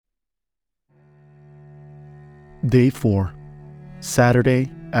Day 4,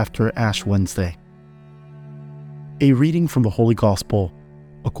 Saturday after Ash Wednesday. A reading from the Holy Gospel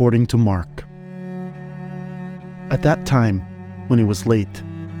according to Mark. At that time, when it was late,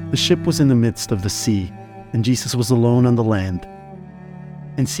 the ship was in the midst of the sea, and Jesus was alone on the land.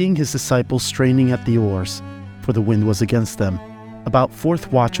 And seeing his disciples straining at the oars, for the wind was against them, about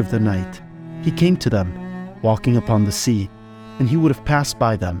fourth watch of the night, he came to them, walking upon the sea, and he would have passed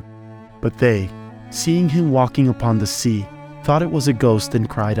by them. But they, seeing him walking upon the sea, thought it was a ghost and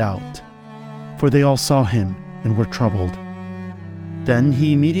cried out. For they all saw him and were troubled. Then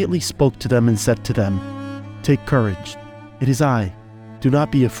he immediately spoke to them and said to them, "Take courage, it is I, do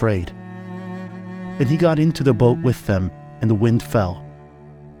not be afraid." And he got into the boat with them, and the wind fell.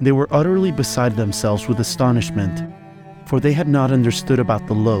 They were utterly beside themselves with astonishment, for they had not understood about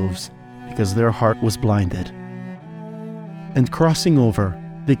the loaves, because their heart was blinded. And crossing over,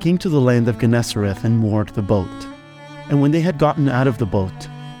 they came to the land of Genesareth and moored the boat. And when they had gotten out of the boat,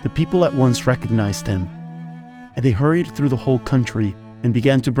 the people at once recognized him. And they hurried through the whole country and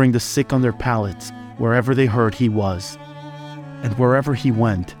began to bring the sick on their pallets wherever they heard he was. And wherever he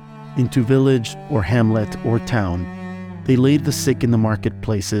went, into village or hamlet or town, they laid the sick in the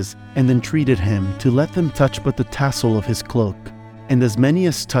marketplaces and entreated him to let them touch but the tassel of his cloak. And as many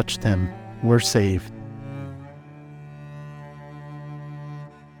as touched him were saved.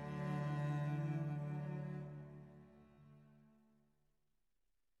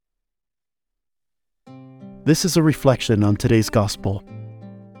 This is a reflection on today's Gospel.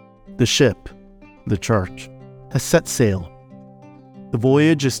 The ship, the church, has set sail. The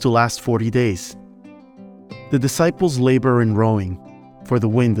voyage is to last 40 days. The disciples labor in rowing, for the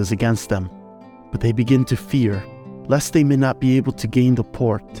wind is against them, but they begin to fear, lest they may not be able to gain the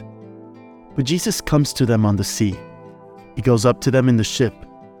port. But Jesus comes to them on the sea. He goes up to them in the ship.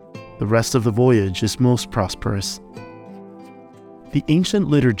 The rest of the voyage is most prosperous. The ancient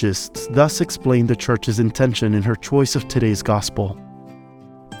liturgists thus explain the Church's intention in her choice of today's Gospel.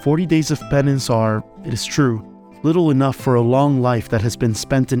 40 days of penance are, it is true, little enough for a long life that has been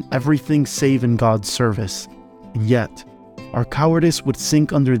spent in everything save in God's service. And yet, our cowardice would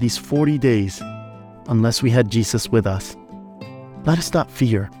sink under these 40 days unless we had Jesus with us. Let us not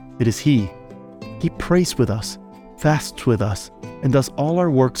fear, it is He. He prays with us, fasts with us, and does all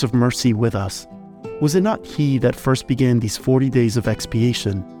our works of mercy with us. Was it not He that first began these 40 days of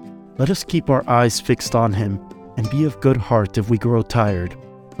expiation? Let us keep our eyes fixed on Him, and be of good heart if we grow tired.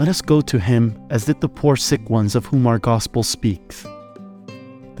 Let us go to Him as did the poor sick ones of whom our Gospel speaks.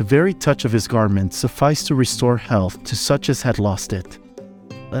 The very touch of His garment sufficed to restore health to such as had lost it.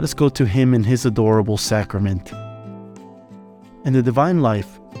 Let us go to Him in His adorable sacrament. And the divine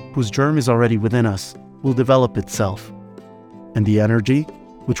life, whose germ is already within us, will develop itself. And the energy,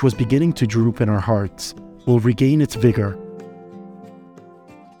 which was beginning to droop in our hearts, will regain its vigor.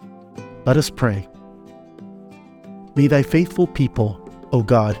 Let us pray. May Thy faithful people, O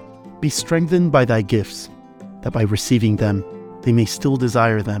God, be strengthened by Thy gifts, that by receiving them, they may still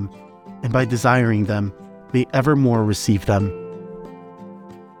desire them, and by desiring them, they evermore receive them.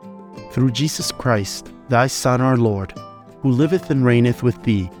 Through Jesus Christ, Thy Son, our Lord, who liveth and reigneth with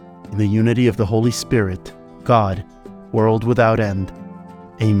Thee, in the unity of the Holy Spirit, God, world without end.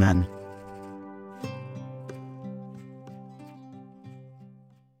 Amen.